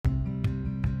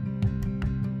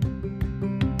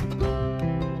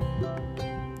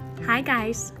Hi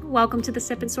guys, welcome to the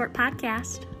Sip and Sort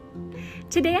podcast.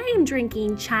 Today I am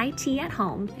drinking chai tea at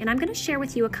home, and I'm going to share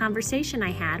with you a conversation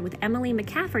I had with Emily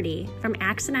McCafferty from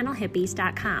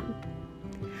accidentalhippies.com.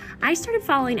 I started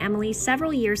following Emily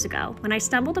several years ago when I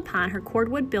stumbled upon her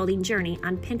Cordwood building journey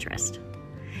on Pinterest.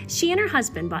 She and her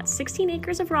husband bought 16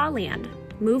 acres of raw land,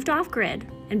 moved off-grid,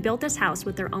 and built this house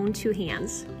with their own two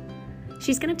hands.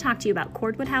 She's going to talk to you about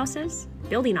cordwood houses,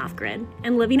 building off-grid,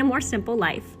 and living a more simple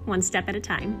life, one step at a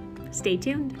time. Stay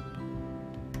tuned.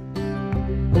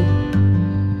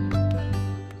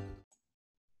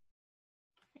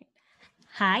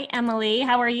 Hi, Emily.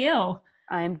 How are you?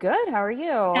 I'm good. How are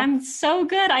you? I'm so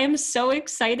good. I am so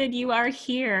excited you are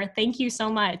here. Thank you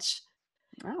so much.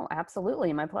 Oh,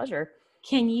 absolutely. My pleasure.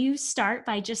 Can you start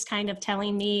by just kind of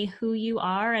telling me who you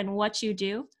are and what you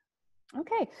do?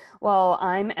 Okay. Well,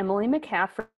 I'm Emily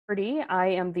McCafferty. I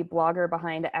am the blogger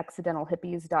behind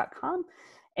accidentalhippies.com.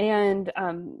 And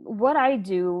what I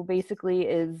do basically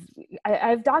is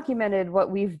I've documented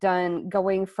what we've done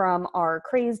going from our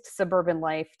crazed suburban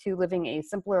life to living a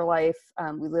simpler life.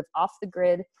 We live off the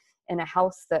grid in a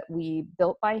house that we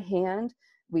built by hand.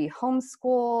 We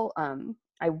homeschool.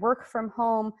 I work from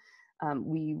home.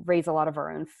 We raise a lot of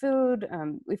our own food.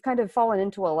 We've kind of fallen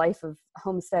into a life of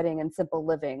homesteading and simple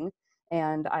living.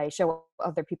 And I show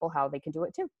other people how they can do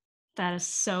it too. That is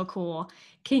so cool.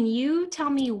 Can you tell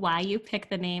me why you picked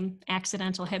the name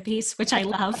Accidental Hippies, which I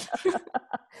love?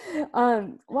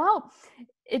 Well,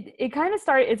 it kind of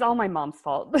started, it's all my mom's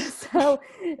fault. So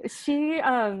she,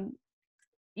 kind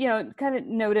of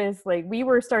noticed like we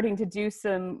were starting to do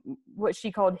some, what she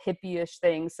called hippie-ish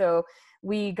things. So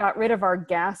we got rid of our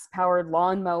gas-powered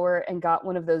lawnmower and got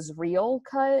one of those reel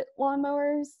cut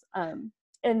lawnmowers.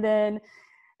 And then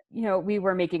we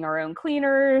were making our own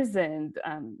cleaners and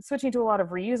switching to a lot of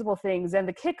reusable things. And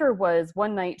the kicker was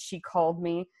one night she called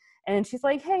me and she's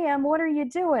like, "Hey, Em, what are you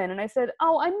doing?" And I said,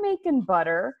 "Oh, I'm making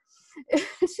butter."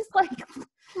 She's like,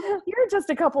 "You're just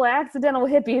a couple of accidental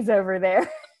hippies over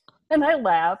there." And I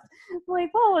laughed. I'm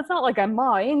like, well, it's not like I'm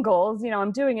Ma Ingalls,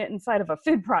 I'm doing it inside of a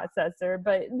food processor,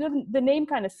 but the name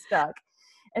kind of stuck.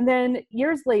 And then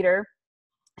years later,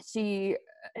 she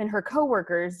and her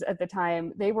coworkers at the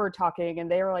time, they were talking and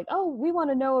they were like, "Oh, we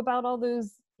want to know about all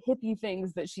those hippie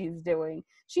things that she's doing.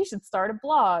 She should start a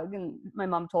blog." And my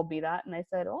mom told me that. And I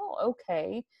said, "Oh,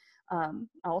 okay.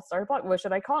 I'll start a blog. What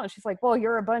should I call it?" And she's like, "Well,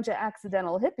 you're a bunch of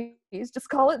accidental hippies. Just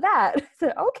call it that." I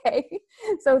said, "Okay."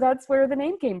 So that's where the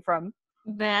name came from.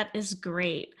 That is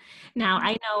great. Now,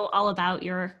 I know all about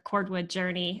your Cordwood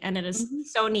journey, and it is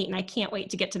so neat, and I can't wait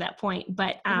to get to that point.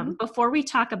 But before we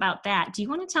talk about that, do you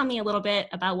want to tell me a little bit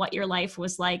about what your life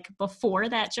was like before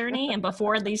that journey and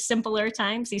before these simpler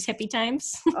times, these hippie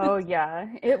times? Oh, yeah.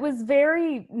 It was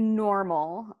very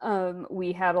normal.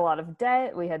 We had a lot of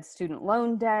debt. We had student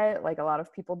loan debt, like a lot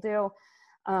of people do.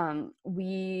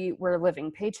 We were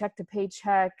living paycheck to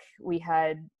paycheck. We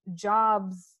had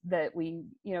jobs that we,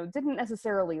 didn't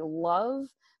necessarily love,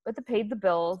 but that paid the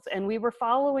bills. And we were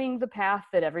following the path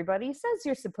that everybody says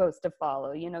you're supposed to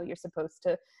follow. You're supposed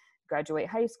to graduate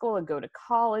high school and go to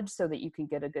college so that you can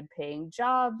get a good paying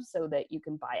job, so that you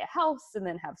can buy a house and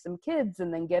then have some kids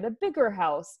and then get a bigger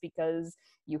house because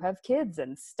you have kids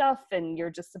and stuff and you're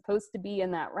just supposed to be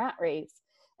in that rat race.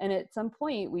 And at some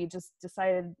point, we just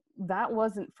decided that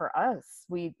wasn't for us.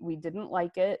 We didn't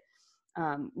like it.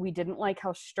 We didn't like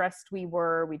how stressed we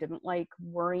were. We didn't like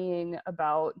worrying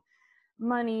about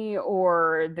money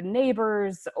or the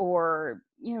neighbors or,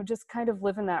 just kind of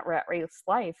living that rat race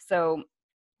life. So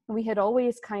we had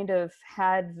always kind of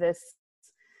had this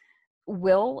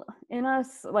will in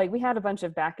us. Like we had a bunch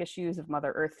of back issues of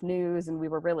Mother Earth News and we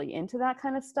were really into that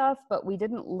kind of stuff, but we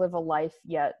didn't live a life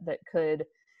yet that could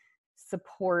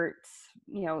support,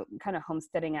 kind of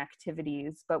homesteading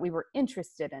activities, but we were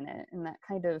interested in it. And that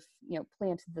kind of,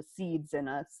 planted the seeds in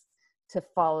us to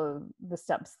follow the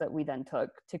steps that we then took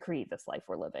to create this life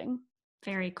we're living.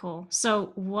 Very cool.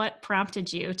 So what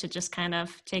prompted you to just kind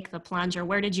of take the plunge, or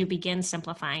where did you begin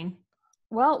simplifying?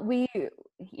 Well, we,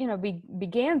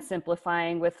 began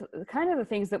simplifying with kind of the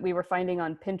things that we were finding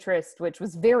on Pinterest, which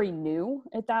was very new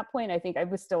at that point. I think I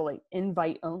was still like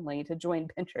invite only to join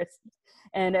Pinterest.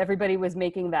 And everybody was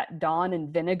making that Dawn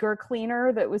and vinegar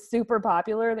cleaner that was super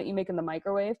popular that you make in the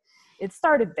microwave. It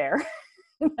started there.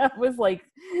 That was like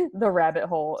the rabbit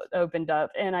hole opened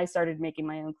up. And I started making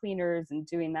my own cleaners and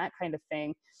doing that kind of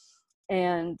thing.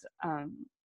 And,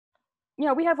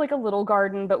 we had like a little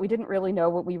garden, but we didn't really know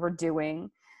what we were doing.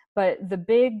 But the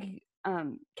big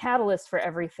catalyst for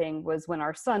everything was when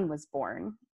our son was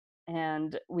born.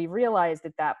 And we realized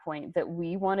at that point that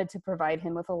we wanted to provide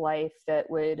him with a life that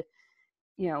would,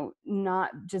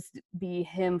 not just be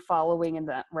him following in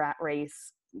that rat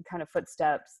race kind of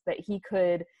footsteps, that he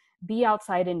could be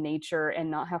outside in nature and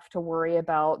not have to worry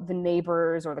about the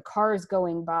neighbors or the cars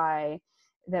going by,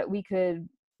 that we could,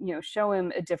 show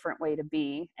him a different way to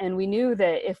be. And we knew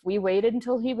that if we waited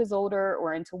until he was older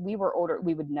or until we were older,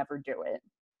 we would never do it.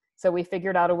 So we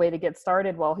figured out a way to get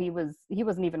started while he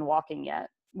wasn't even walking yet,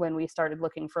 when we started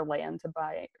looking for land to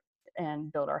buy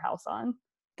and build our house on.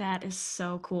 That is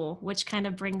so cool, which kind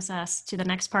of brings us to the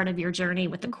next part of your journey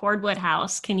with the Cordwood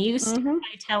house. Can you start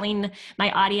by telling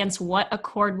my audience what a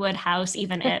Cordwood house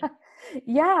even is?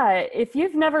 Yeah, if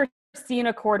you've never seen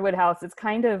a Cordwood house, it's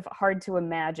kind of hard to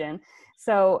imagine.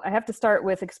 So I have to start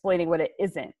with explaining what it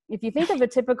isn't. If you think of a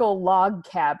typical log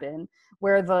cabin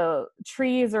where the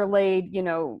trees are laid,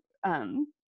 long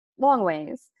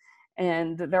ways,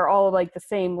 and they're all like the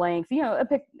same length,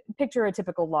 picture a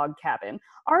typical log cabin.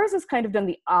 Ours is kind of done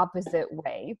the opposite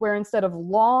way, where instead of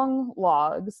long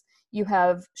logs, you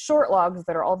have short logs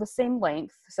that are all the same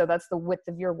length. So that's the width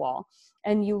of your wall.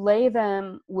 And you lay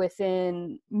them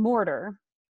within mortar,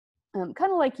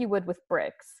 kind of like you would with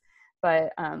bricks,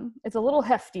 but it's a little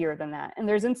heftier than that. And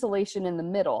there's insulation in the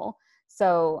middle.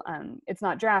 So it's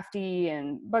not drafty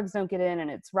and bugs don't get in,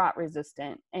 and it's rot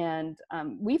resistant. And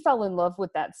we fell in love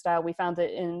with that style. We found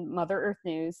it in Mother Earth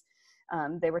News.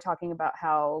 They were talking about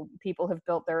how people have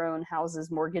built their own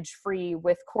houses mortgage free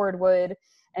with cordwood.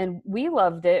 And we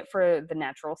loved it for the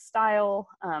natural style.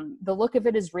 The look of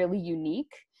it is really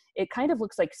unique. It kind of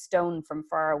looks like stone from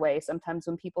far away. Sometimes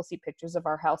when people see pictures of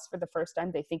our house for the first time,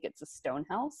 they think it's a stone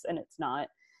house, and it's not.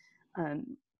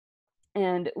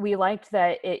 And we liked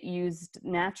that it used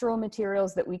natural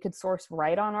materials that we could source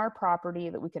right on our property,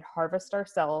 that we could harvest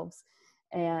ourselves.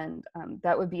 And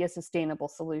that would be a sustainable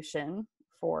solution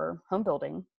for home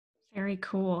building. Very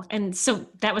cool. And so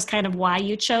that was kind of why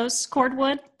you chose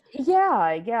cordwood?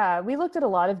 Yeah. We looked at a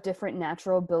lot of different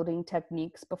natural building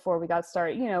techniques before we got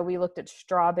started. We looked at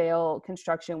straw bale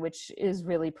construction, which is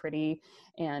really pretty,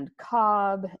 and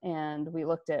cob, and we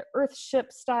looked at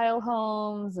earthship style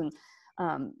homes and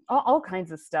all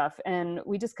kinds of stuff. And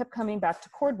we just kept coming back to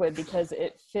cordwood because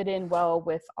it fit in well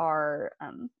with our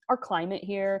climate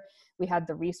here. We had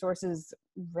the resources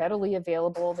readily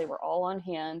available. They were all on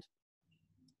hand.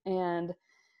 And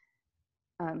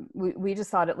we just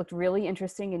thought it looked really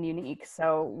interesting and unique.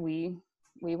 So we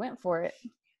went for it.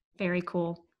 Very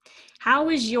cool. How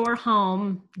is your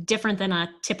home different than a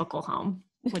typical home,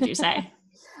 would you say?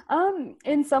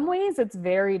 In some ways it's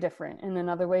very different, and in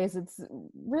other ways it's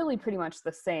really pretty much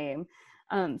the same.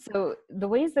 So the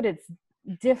ways that it's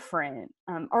different,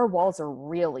 our walls are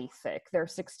really thick. They're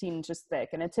 16 inches thick,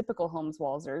 and a typical home's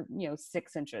walls are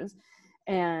 6 inches,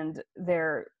 and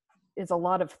there is a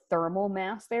lot of thermal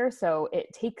mass there, so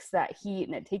it takes that heat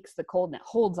and it takes the cold and it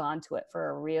holds on to it for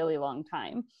a really long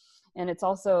time. And it's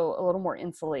also a little more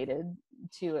insulated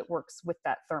too. It works with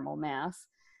that thermal mass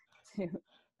to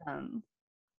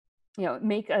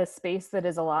make a space that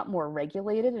is a lot more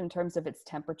regulated in terms of its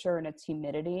temperature and its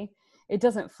humidity. It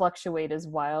doesn't fluctuate as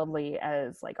wildly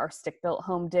as like our stick-built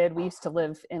home did. We used to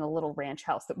live in a little ranch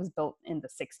house that was built in the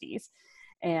 60s.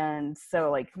 And so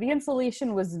like the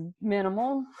insulation was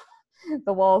minimal.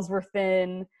 The walls were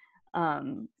thin.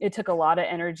 It took a lot of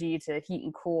energy to heat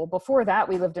and cool. Before that,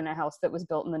 we lived in a house that was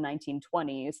built in the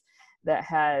 1920s that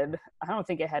I don't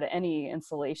think it had any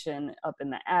insulation up in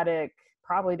the attic,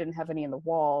 probably didn't have any in the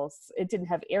walls. It didn't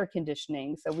have air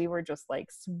conditioning. So we were just like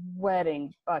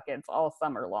sweating buckets all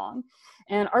summer long.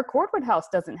 And our cordwood house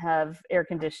doesn't have air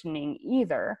conditioning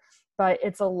either, but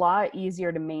it's a lot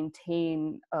easier to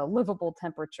maintain a livable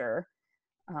temperature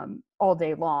all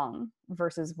day long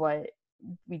versus what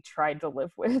we tried to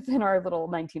live with in our little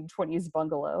 1920s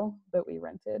bungalow that we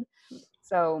rented.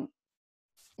 So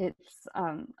it's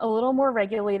a little more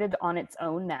regulated on its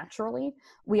own naturally.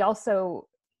 We also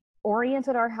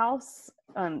oriented our house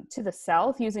to the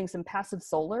south using some passive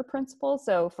solar principles.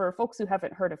 So for folks who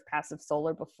haven't heard of passive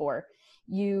solar before,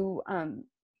 you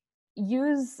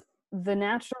use the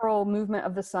natural movement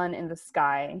of the sun in the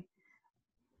sky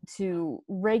to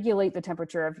regulate the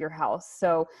temperature of your house.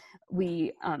 So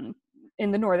we,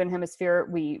 in the northern hemisphere,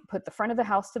 we put the front of the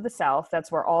house to the south.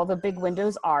 That's where all the big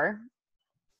windows are.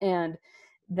 And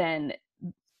then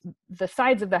the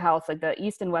sides of the house, like the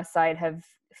east and west side, have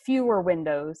fewer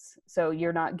windows. So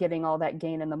you're not getting all that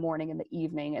gain in the morning and the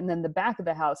evening. And then the back of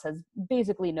the house has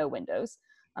basically no windows.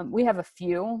 We have a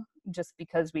few just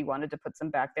because we wanted to put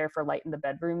some back there for light in the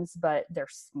bedrooms, but they're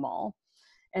small.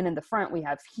 And in the front, we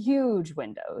have huge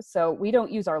windows. So we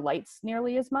don't use our lights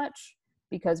nearly as much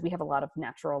because we have a lot of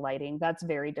natural lighting. That's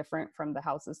very different from the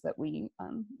houses that we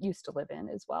used to live in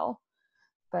as well.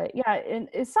 But yeah,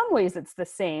 in some ways it's the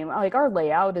same. Like our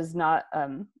layout is not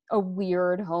a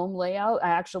weird home layout. I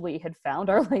actually had found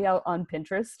our layout on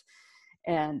Pinterest,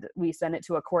 and we sent it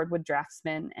to a Cordwood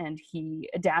draftsman, and he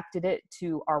adapted it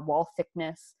to our wall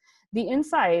thickness. The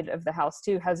inside of the house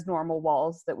too has normal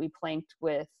walls that we planked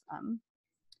with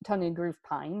tongue and groove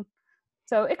pine.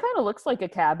 So it kind of looks like a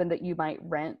cabin that you might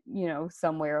rent,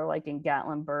 somewhere like in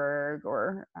Gatlinburg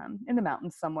or in the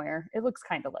mountains somewhere. It looks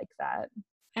kind of like that.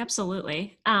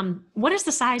 Absolutely. What is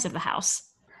the size of the house?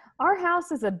 Our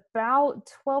house is about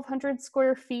 1,200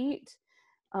 square feet.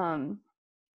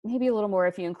 Maybe a little more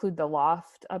if you include the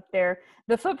loft up there.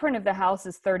 The footprint of the house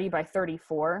is 30 by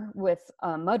 34 with a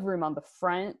mudroom on the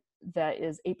front that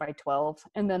is 8 by 12.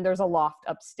 And then there's a loft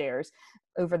upstairs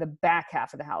over the back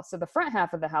half of the house. So the front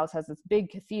half of the house has this big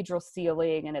cathedral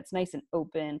ceiling and it's nice and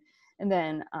open. And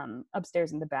then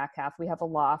upstairs in the back half, we have a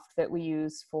loft that we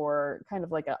use for kind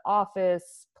of like an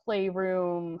office,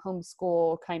 playroom,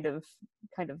 homeschool kind of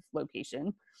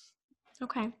location.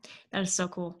 Okay. That is so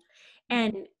cool.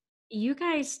 And you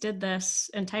guys did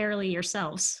this entirely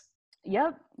yourselves.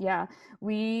 Yep. Yeah.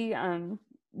 We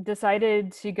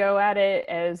decided to go at it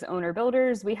as owner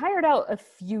builders. We hired out a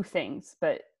few things,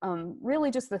 but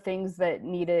really just the things that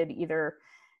needed either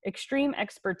extreme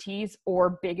expertise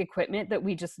or big equipment that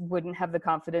we just wouldn't have the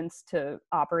confidence to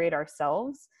operate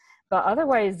ourselves. But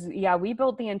otherwise, yeah, we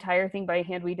built the entire thing by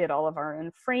hand. We did all of our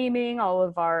own framing, all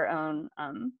of our own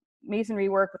masonry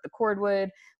work with the cordwood.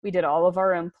 We did all of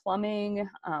our own plumbing,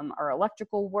 our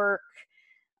electrical work.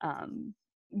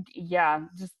 Yeah,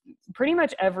 just pretty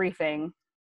much everything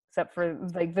except for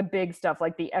like the big stuff,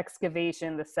 like the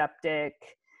excavation, the septic,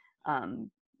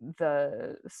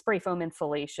 the spray foam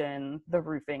insulation, the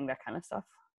roofing, that kind of stuff.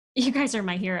 You guys are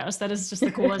my heroes. That is just the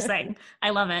coolest thing. I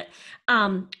love it.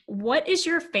 What is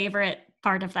your favorite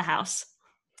part of the house?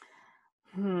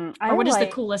 Or what is the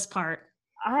coolest part?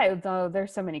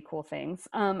 There's so many cool things.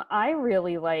 I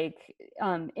really like,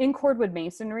 in cordwood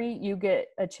masonry, you get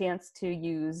a chance to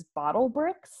use bottle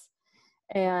bricks,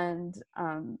 and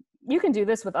you can do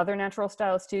this with other natural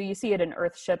styles too. You see it in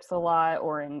earth ships a lot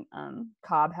or in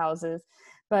cob houses.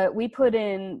 But we put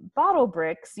in bottle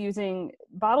bricks using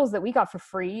bottles that we got for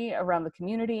free around the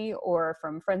community or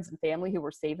from friends and family who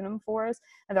were saving them for us.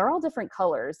 And they're all different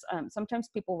colors. Sometimes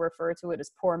people refer to it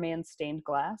as poor man's stained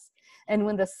glass. And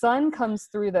when the sun comes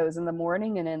through those in the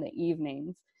morning and in the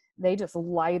evenings, they just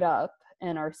light up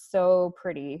and are so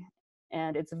pretty.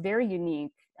 And it's very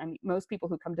unique. I mean, most people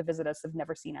who come to visit us have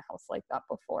never seen a house like that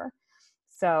before.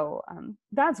 So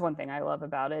that's one thing I love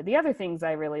about it. The other things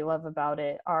I really love about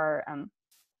it are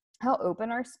how open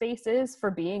our space is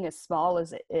for being as small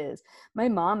as it is. My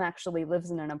mom actually lives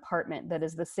in an apartment that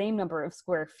is the same number of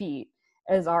square feet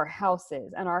as our house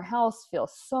is. And our house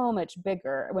feels so much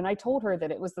bigger. When I told her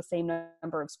that it was the same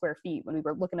number of square feet when we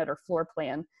were looking at her floor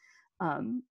plan,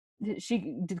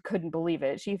 she couldn't believe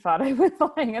it. She thought I was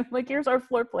lying. I'm like, here's our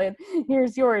floor plan.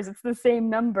 Here's yours. It's the same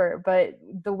number. But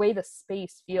the way the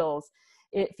space feels,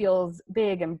 it feels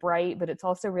big and bright, but it's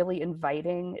also really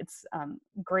inviting. It's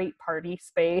great party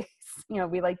space.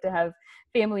 We like to have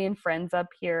family and friends up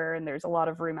here, and there's a lot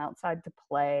of room outside to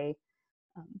play.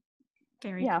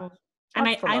 Very cool. And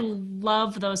I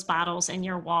love those bottles in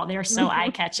your wall. They're so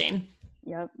eye-catching.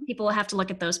 Yep. People will have to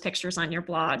look at those pictures on your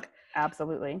blog.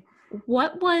 Absolutely.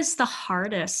 What was the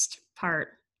hardest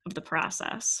part of the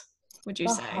process, would you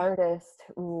say? The hardest?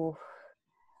 Ooh,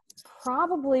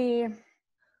 probably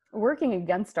working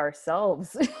against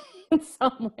ourselves in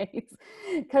some ways.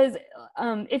 Because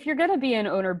if you're going to be an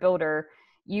owner builder,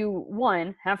 you,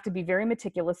 one, have to be very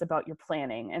meticulous about your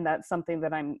planning. And that's something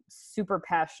that I'm super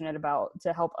passionate about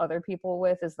to help other people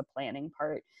with, is the planning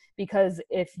part. Because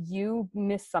if you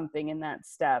miss something in that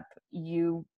step,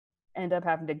 you end up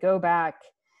having to go back,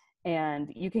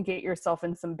 and you can get yourself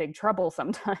in some big trouble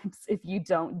sometimes if you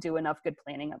don't do enough good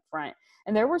planning up front.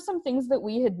 And there were some things that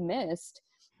we had missed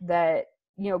that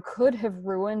could have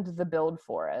ruined the build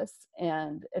for us,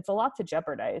 and it's a lot to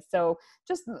jeopardize. So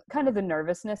just kind of the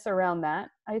nervousness around that,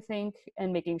 I think,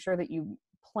 and making sure that you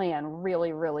plan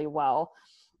really, really well.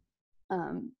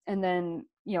 And then,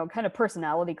 kind of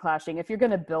personality clashing. If you're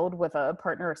going to build with a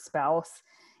partner or spouse,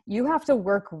 you have to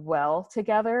work well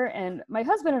together. And my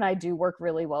husband and I do work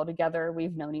really well together.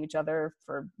 We've known each other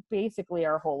for basically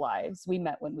our whole lives. We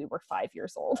met when we were 5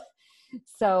 years old.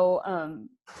 So,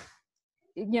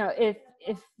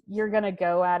 if you're going to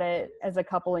go at it as a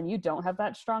couple and you don't have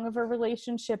that strong of a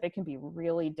relationship, it can be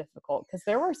really difficult, because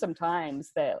there were some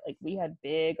times that like we had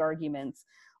big arguments,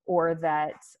 or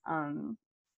that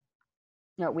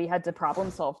we had to problem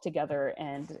solve together,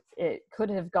 and it could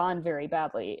have gone very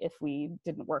badly if we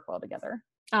didn't work well together.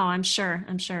 Oh, I'm sure.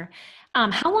 I'm sure.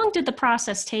 How long did the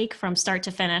process take from start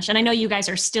to finish? And I know you guys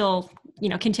are still,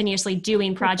 continuously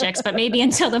doing projects, but maybe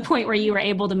until the point where you were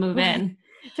able to move in.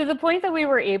 To the point that we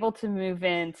were able to move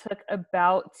in took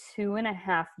about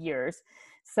 2.5 years.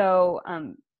 So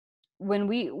when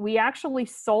we actually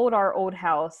sold our old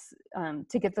house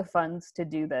to get the funds to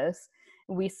do this,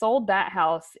 we sold that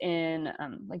house in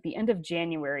like the end of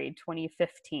January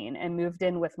 2015 and moved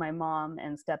in with my mom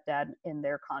and stepdad in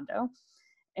their condo.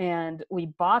 And we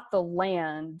bought the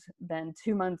land then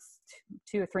 2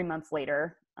 or 3 months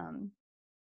later,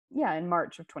 in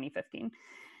March of 2015.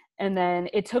 And then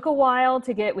it took a while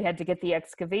we had to get the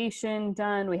excavation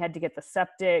done. We had to get the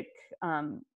septic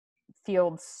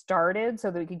field started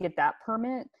so that we could get that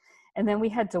permit. And then we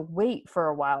had to wait for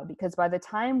a while, because by the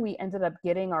time we ended up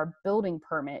getting our building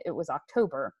permit, it was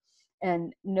October,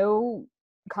 and no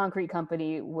concrete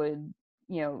company would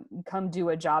come do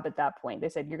a job at that point. They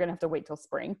said, you're going to have to wait till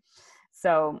spring.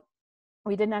 So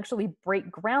we didn't actually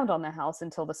break ground on the house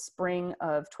until the spring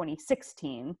of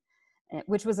 2016,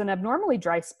 which was an abnormally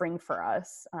dry spring for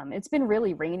us. It's been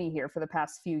really rainy here for the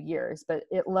past few years, but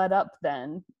it let up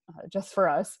then just for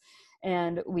us.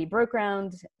 And we broke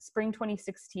ground spring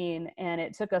 2016, and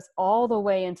it took us all the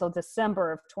way until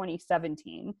December of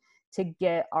 2017 to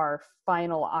get our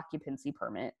final occupancy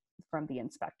permit from the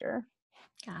inspector.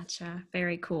 Gotcha.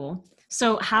 Very cool.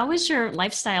 So how is your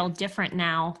lifestyle different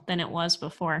now than it was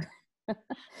before?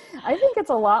 I think it's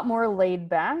a lot more laid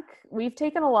back. We've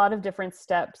taken a lot of different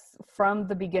steps from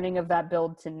the beginning of that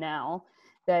build to now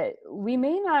that we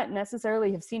may not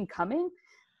necessarily have seen coming.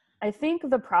 I think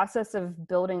the process of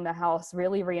building the house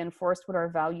really reinforced what our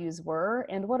values were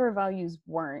and what our values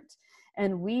weren't.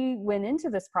 And we went into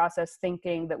this process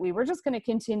thinking that we were just going to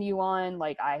continue on.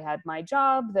 Like, I had my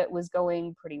job that was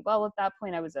going pretty well at that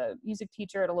point. I was a music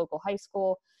teacher at a local high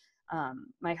school.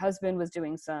 My husband was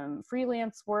doing some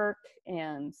freelance work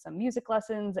and some music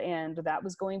lessons, and that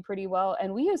was going pretty well.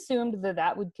 And we assumed that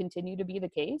that would continue to be the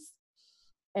case.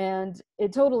 And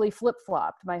it totally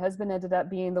flip-flopped. My husband ended up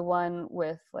being the one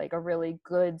with like a really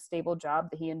good, stable job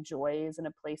that he enjoys in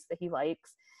a place that he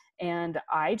likes. And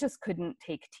I just couldn't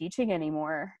take teaching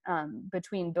anymore.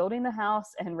 Between building the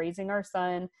house and raising our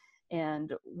son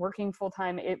and working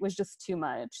full-time, it was just too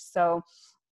much. So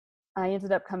I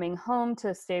ended up coming home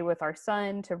to stay with our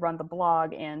son, to run the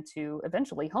blog, and to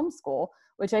eventually homeschool,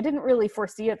 which I didn't really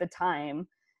foresee at the time.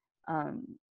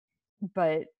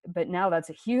 But now that's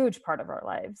a huge part of our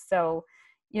lives. So,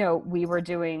 we were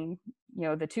doing,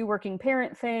 the 2 working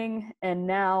parent thing, and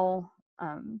now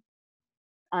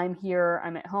I'm here,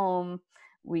 I'm at home.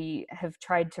 We have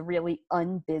tried to really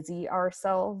unbusy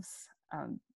ourselves.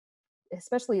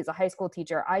 Especially as a high school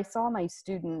teacher, I saw my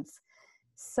students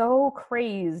so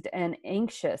crazed and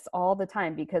anxious all the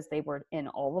time because they were in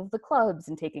all of the clubs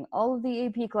and taking all of the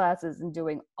AP classes and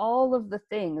doing all of the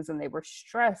things, and they were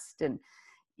stressed. And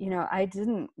I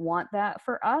didn't want that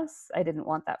for us. I didn't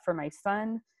want that for my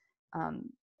son.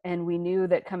 And we knew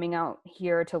that coming out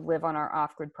here to live on our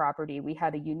off-grid property, we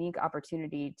had a unique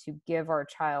opportunity to give our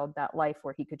child that life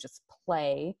where he could just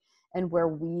play, and where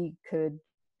we could,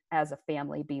 as a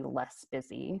family, be less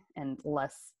busy and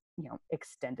less,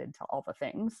 extended to all the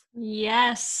things.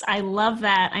 Yes, I love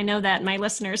that. I know that my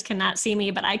listeners cannot see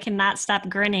me, but I cannot stop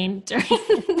grinning during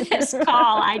this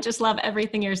call. I just love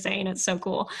everything you're saying. It's so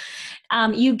cool.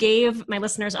 You gave my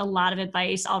listeners a lot of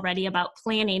advice already about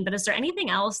planning, but is there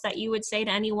anything else that you would say to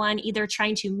anyone either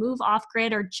trying to move off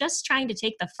grid or just trying to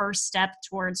take the first step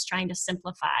towards trying to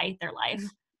simplify their life?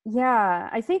 Yeah,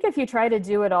 I think if you try to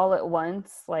do it all at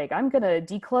once, like, I'm going to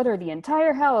declutter the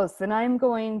entire house and I'm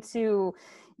going to,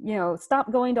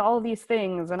 stop going to all these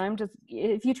things. And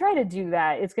if you try to do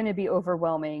that, it's going to be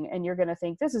overwhelming and you're going to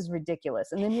think this is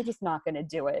ridiculous. And then you're just not going to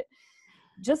do it.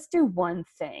 Just do one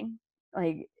thing.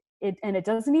 And it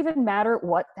doesn't even matter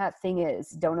what that thing is.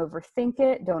 Don't overthink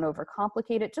it. Don't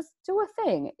overcomplicate it. Just do a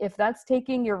thing. If that's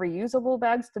taking your reusable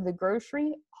bags to the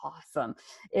grocery, awesome.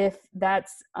 If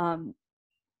that's,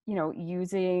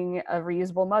 using a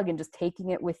reusable mug and just taking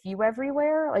it with you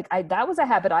everywhere. That was a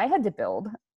habit I had to build.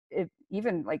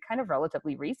 Even kind of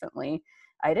relatively recently.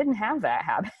 I didn't have that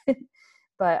habit,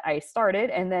 but I started,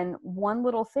 and then one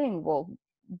little thing will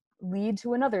lead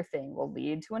to another thing,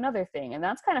 And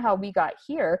that's kind of how we got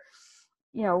here.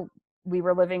 We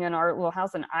were living in our little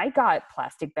house, and I got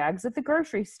plastic bags at the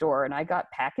grocery store, and I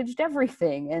got packaged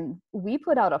everything. And we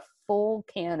put out a full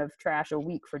can of trash a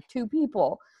week for 2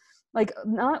 people. Like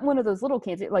not one of those little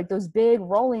cans, like those big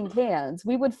rolling cans.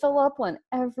 We would fill up one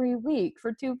every week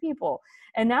for 2 people.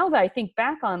 And now that I think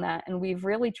back on that, and we've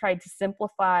really tried to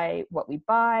simplify what we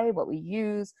buy, what we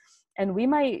use, and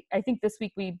I think this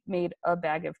week we made a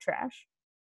bag of trash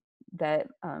that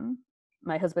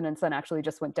my husband and son actually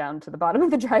just went down to the bottom of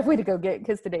the driveway to go get,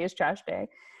 because today is trash day.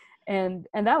 And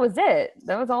that was it.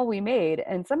 That was all we made.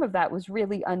 And some of that was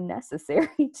really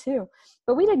unnecessary too.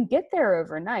 But we didn't get there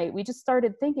overnight. We just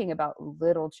started thinking about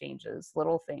little changes,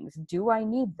 little things. Do I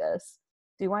need this?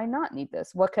 Do I not need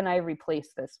this? What can I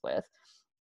replace this with?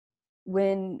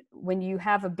 When you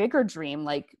have a bigger dream,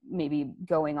 like maybe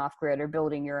going off grid or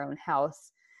building your own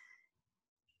house,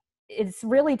 it's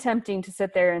really tempting to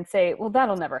sit there and say, well,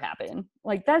 that'll never happen.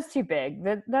 Like, that's too big.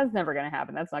 That's never going to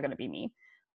happen. That's not going to be me.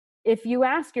 If you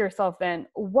ask yourself then,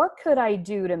 what could I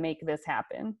do to make this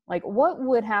happen? Like, what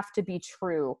would have to be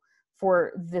true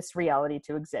for this reality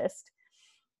to exist?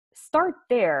 Start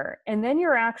there. And then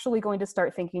you're actually going to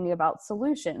start thinking about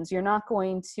solutions. You're not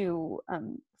going to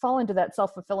fall into that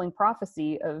self-fulfilling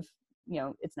prophecy of,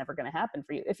 it's never going to happen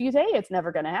for you. If you say it's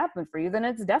never going to happen for you, then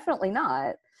it's definitely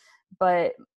not.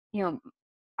 But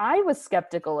I was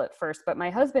skeptical at first, but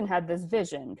my husband had this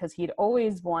vision because he'd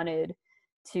always wanted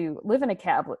to live in a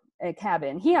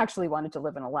cabin. He actually wanted to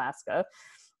live in Alaska.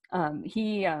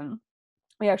 We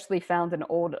actually found an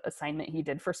old assignment he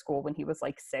did for school when he was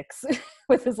like 6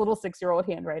 with his little 6-year-old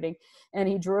handwriting. And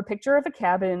he drew a picture of a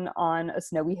cabin on a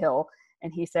snowy hill.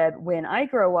 And he said, when I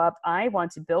grow up, I want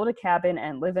to build a cabin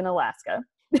and live in Alaska.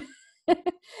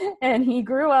 And he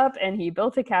grew up and he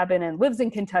built a cabin and lives in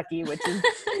Kentucky, which is,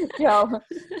 he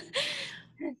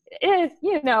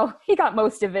got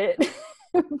most of it.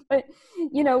 But,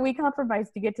 we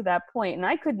compromised to get to that point, and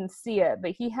I couldn't see it,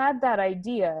 but he had that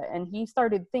idea and he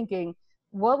started thinking,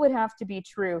 what would have to be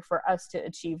true for us to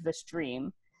achieve this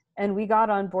dream? And we got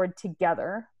on board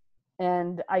together,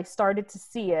 and I started to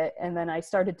see it, and then I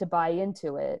started to buy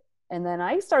into it. And then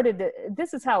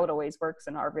this is how it always works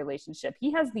in our relationship.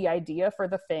 He has the idea for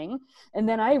the thing, and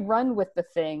then I run with the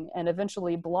thing and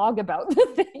eventually blog about the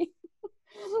thing.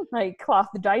 Like cloth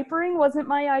diapering wasn't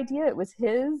my idea. It was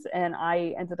his, and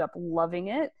I ended up loving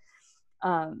it.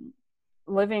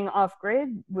 Living off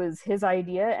grid was his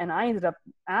idea, and I ended up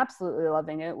absolutely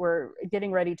loving it. We're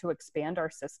getting ready to expand our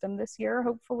system this year,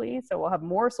 hopefully. So we'll have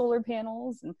more solar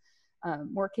panels and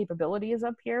more capabilities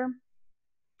up here.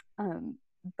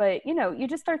 But, you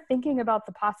just start thinking about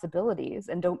the possibilities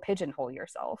and don't pigeonhole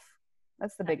yourself.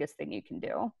 That's the biggest thing you can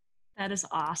do. That is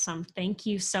awesome. Thank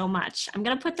you so much. I'm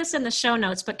going to put this in the show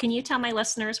notes, but can you tell my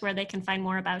listeners where they can find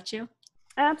more about you?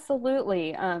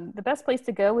 Absolutely. The best place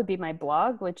to go would be my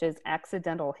blog, which is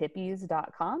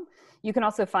accidentalhippies.com. You can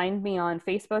also find me on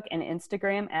Facebook and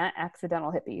Instagram at Accidental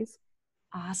Hippies.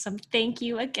 Awesome. Thank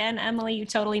you again, Emily. You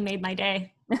totally made my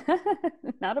day.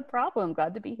 Not a problem.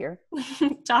 Glad to be here.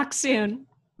 Talk soon.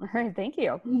 All right. Thank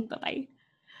you. Bye-bye.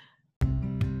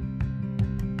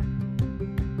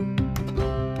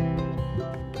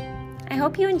 I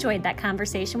hope you enjoyed that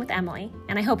conversation with Emily,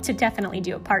 and I hope to definitely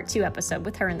do a part 2 episode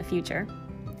with her in the future.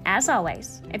 As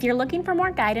always, if you're looking for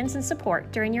more guidance and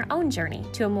support during your own journey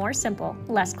to a more simple,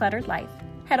 less cluttered life,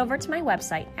 head over to my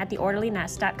website at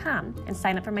theorderlynest.com and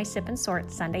sign up for my Sip and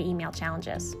Sort Sunday email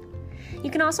challenges.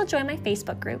 You can also join my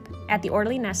Facebook group at the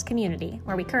Orderly Nest Community,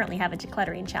 where we currently have a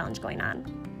decluttering challenge going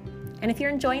on. And if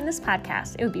you're enjoying this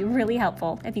podcast, it would be really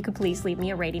helpful if you could please leave me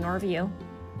a rating or review.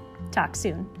 Talk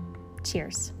soon.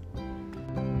 Cheers.